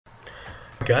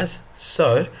Guys,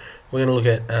 so we're going to look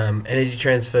at energy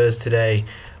transfers today,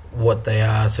 what they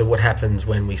are, so what happens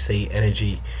when we see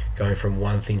energy going from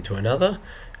one thing to another,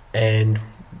 and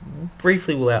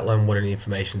briefly we'll outline what an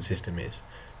information system is.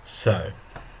 So,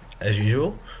 as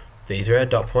usual, these are our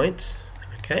dot points,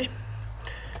 okay,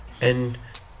 and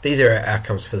these are our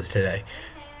outcomes for today.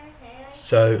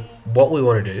 So what we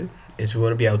want to do is we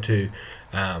want to be able to,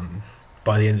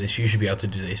 by the end of this, you should be able to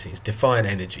do these things. Define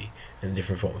energy in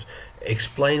different forms.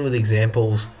 Explain with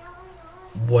examples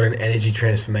what an energy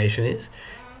transformation is.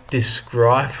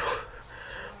 Describe,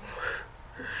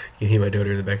 you can hear my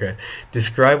daughter in the background.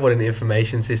 Describe what an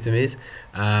information system is.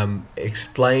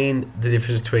 Explain the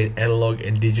difference between analog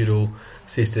and digital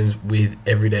systems with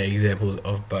everyday examples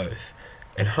of both.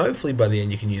 And hopefully by the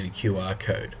end you can use a QR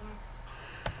code.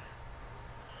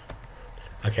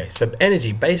 Okay, so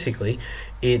energy, basically,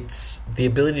 it's the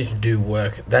ability to do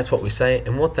work. That's what we say,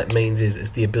 and what that means is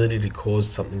it's the ability to cause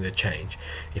something to change.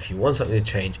 If you want something to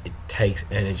change, it takes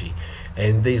energy.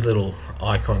 And these little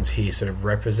icons here sort of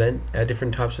represent our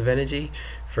different types of energy.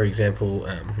 For example,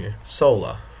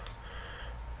 solar,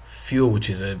 fuel, which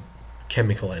is a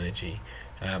chemical energy,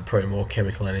 probably more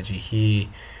chemical energy here,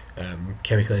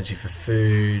 chemical energy for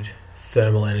food,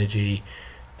 thermal energy,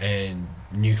 and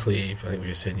nuclear, I think we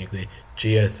just said nuclear,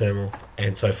 geothermal,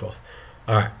 and so forth.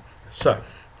 Alright, so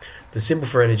the symbol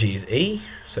for energy is E,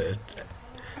 so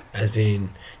as in,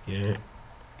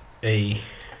 E,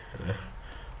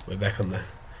 we're back on the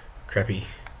crappy,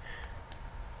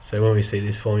 so when we see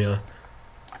this formula,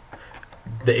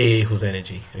 the E equals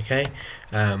energy, okay?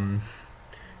 The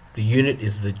unit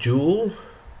is the joule,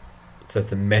 so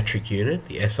that's the metric unit,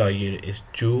 the SI unit is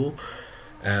joule.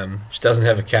 Which doesn't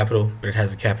have a capital, but it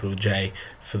has a capital J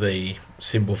for the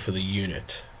symbol for the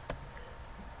unit.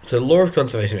 So the law of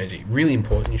conservation of energy, really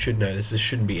important, you should know this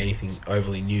shouldn't be anything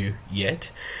overly new yet,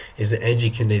 is that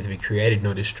energy can neither be created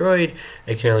nor destroyed,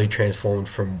 it can only be transformed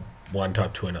from one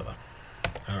type to another.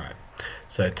 Alright,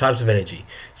 so types of energy.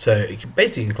 So it can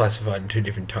basically be classified in two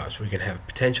different types. We can have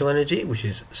potential energy, which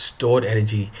is stored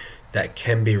energy that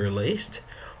can be released,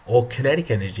 or kinetic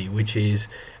energy, which is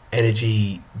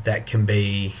energy that can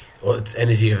be, or it's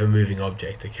energy of a moving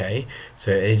object, okay?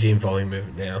 So energy involving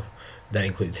movement now, that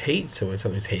includes heat, so when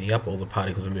something's heating up, all the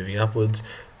particles are moving upwards,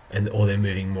 or they're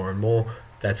moving more and more,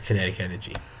 that's kinetic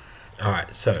energy.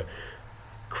 Alright, so,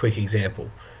 quick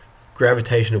example.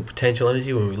 Gravitational potential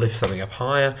energy, when we lift something up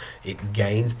higher, it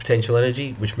gains potential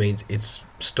energy, which means it's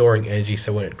storing energy,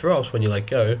 so when it drops, when you let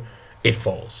go, it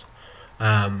falls.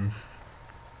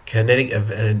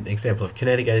 An example of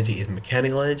kinetic energy is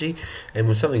mechanical energy, and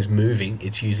when something's moving,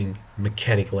 it's using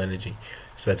mechanical energy.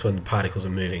 So that's when the particles are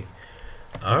moving.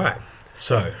 Alright,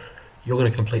 so you're going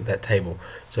to complete that table.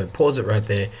 So pause it right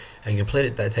there and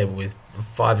complete that table with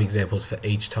 5 examples for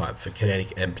each type, for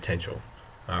kinetic and potential.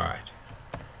 Alright.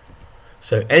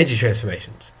 So energy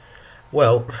transformations.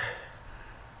 Well,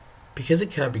 because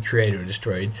it can't be created or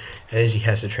destroyed, energy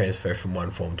has to transfer from one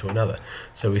form to another.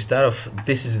 So we start off,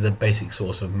 this is the basic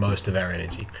source of most of our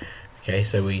energy. Okay,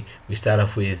 so we start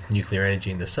off with nuclear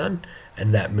energy in the sun,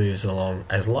 and that moves along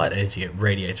as light energy. It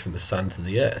radiates from the sun to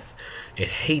the earth. It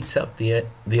heats up the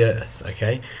earth,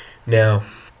 okay? Now,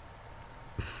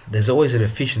 there's always an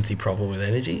efficiency problem with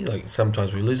energy. Like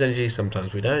sometimes we lose energy,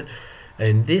 sometimes we don't. And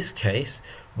in this case,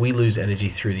 we lose energy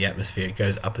through the atmosphere. It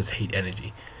goes up as heat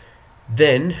energy.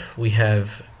 Then we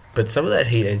have, but some of that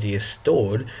heat energy is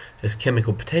stored as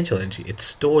chemical potential energy. It's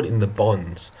stored in the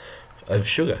bonds of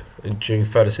sugar during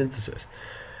photosynthesis.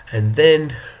 And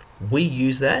then we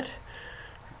use that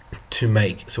to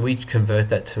make, so we convert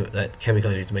that chemical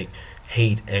energy to make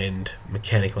heat and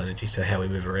mechanical energy, so how we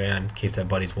move around, keeps our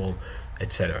bodies warm,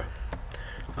 etc.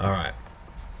 Alright.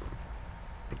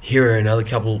 Here are another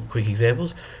couple quick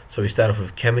examples. So we start off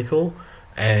with chemical,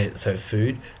 and so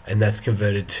food, and that's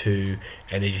converted to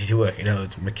energy to work. In other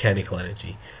words, mechanical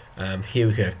energy. Here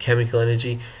we can have chemical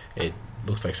energy. It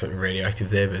looks like something radioactive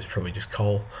there, but it's probably just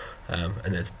coal,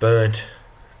 and that's burnt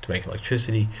to make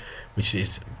electricity, which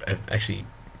is actually,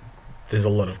 there's a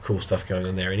lot of cool stuff going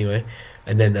on there anyway.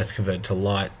 And then that's converted to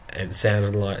light and sound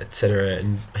and light, etc.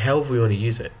 And however we want to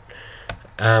use it.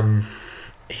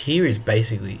 Here is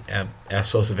basically our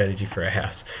source of energy for our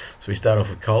house. So we start off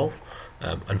with coal,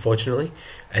 unfortunately,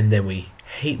 and then we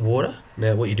heat water.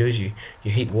 Now what you do is you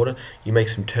heat water, you make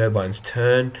some turbines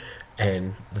turn,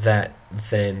 and that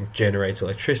then generates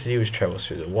electricity, which travels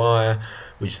through the wire,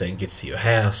 which then gets to your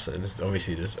house, and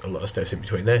obviously there's a lot of steps in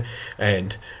between there,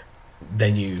 and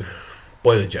then you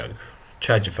boil a jug,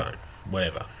 charge your phone,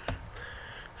 whatever.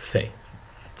 See,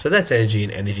 so that's energy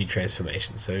and energy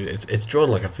transformation. So it's drawn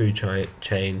like a food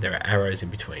chain. There are arrows in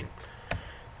between.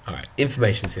 Alright,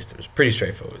 information systems, pretty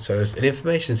straightforward. So an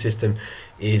information system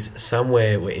is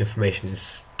somewhere where information is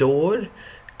stored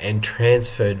and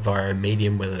transferred via a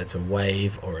medium, whether it's a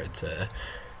wave or it's a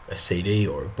CD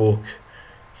or a book,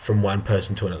 from one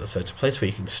person to another. So it's a place where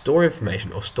you can store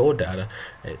information or store data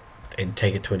and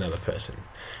take it to another person.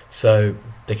 So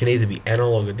they can either be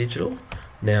analog or digital.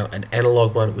 Now an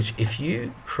analog one, which if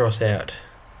you cross out,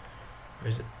 where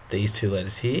is it, these two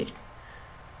letters here,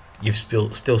 you've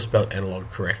still spelled analog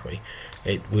correctly.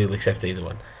 It will accept either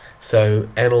one. So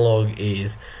analog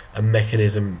is a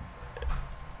mechanism.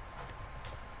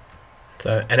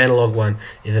 So an analog one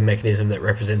is a mechanism that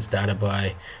represents data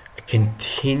by a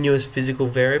continuous physical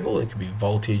variable. It could be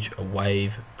voltage, a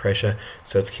wave, pressure.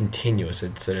 So it's continuous.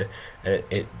 It's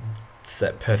it's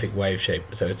that perfect wave shape.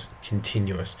 So it's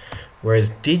continuous. Whereas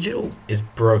digital is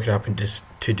broken up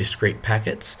into discrete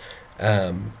packets.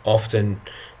 Often,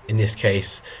 in this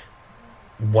case,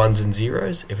 ones and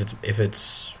zeros if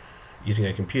it's using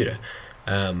a computer.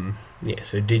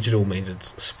 So digital means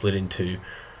it's split into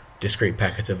discrete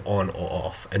packets of on or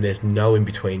off, and there's no in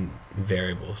between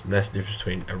variables. And that's the difference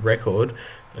between a record,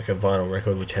 like a vinyl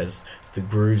record, which has the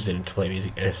grooves in it to play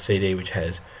music, and a CD, which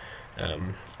has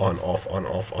on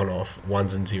off,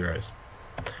 ones and zeros.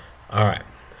 All right,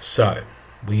 so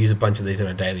we use a bunch of these on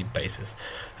a daily basis.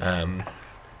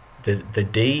 The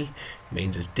D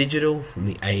means it's digital, and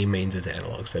the A means it's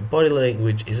analog. So body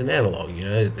language is an analog,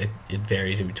 it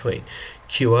varies in between.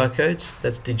 QR codes,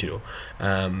 that's digital.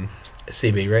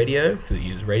 CB radio, because it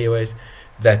uses radio waves,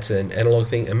 that's an analog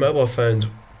thing. And mobile phones,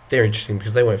 they're interesting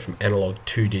because they went from analog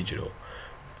to digital.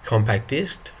 Compact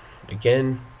disc,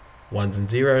 again, ones and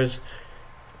zeros,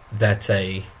 that's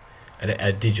a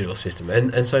digital system,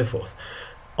 and so forth.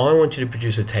 I want you to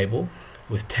produce a table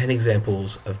with 10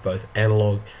 examples of both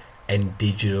analog and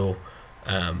digital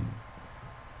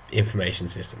information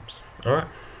systems. All right.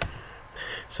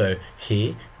 So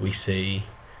here we see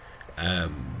a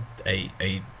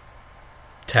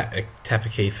tap a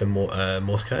key for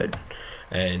Morse code,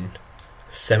 and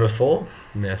semaphore.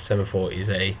 Now semaphore is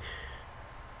a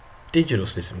digital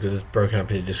system because it's broken up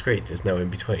into discrete. There's no in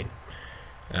between.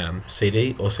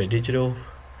 CD, also digital,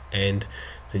 and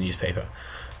the newspaper.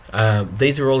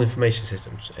 These are all information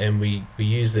systems, and we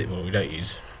use it. Well, we don't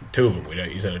use two of them. We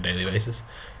don't use on a daily basis,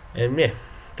 and yeah,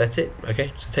 that's it.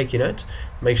 Okay, so take your notes,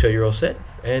 make sure you're all set,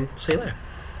 and see you later.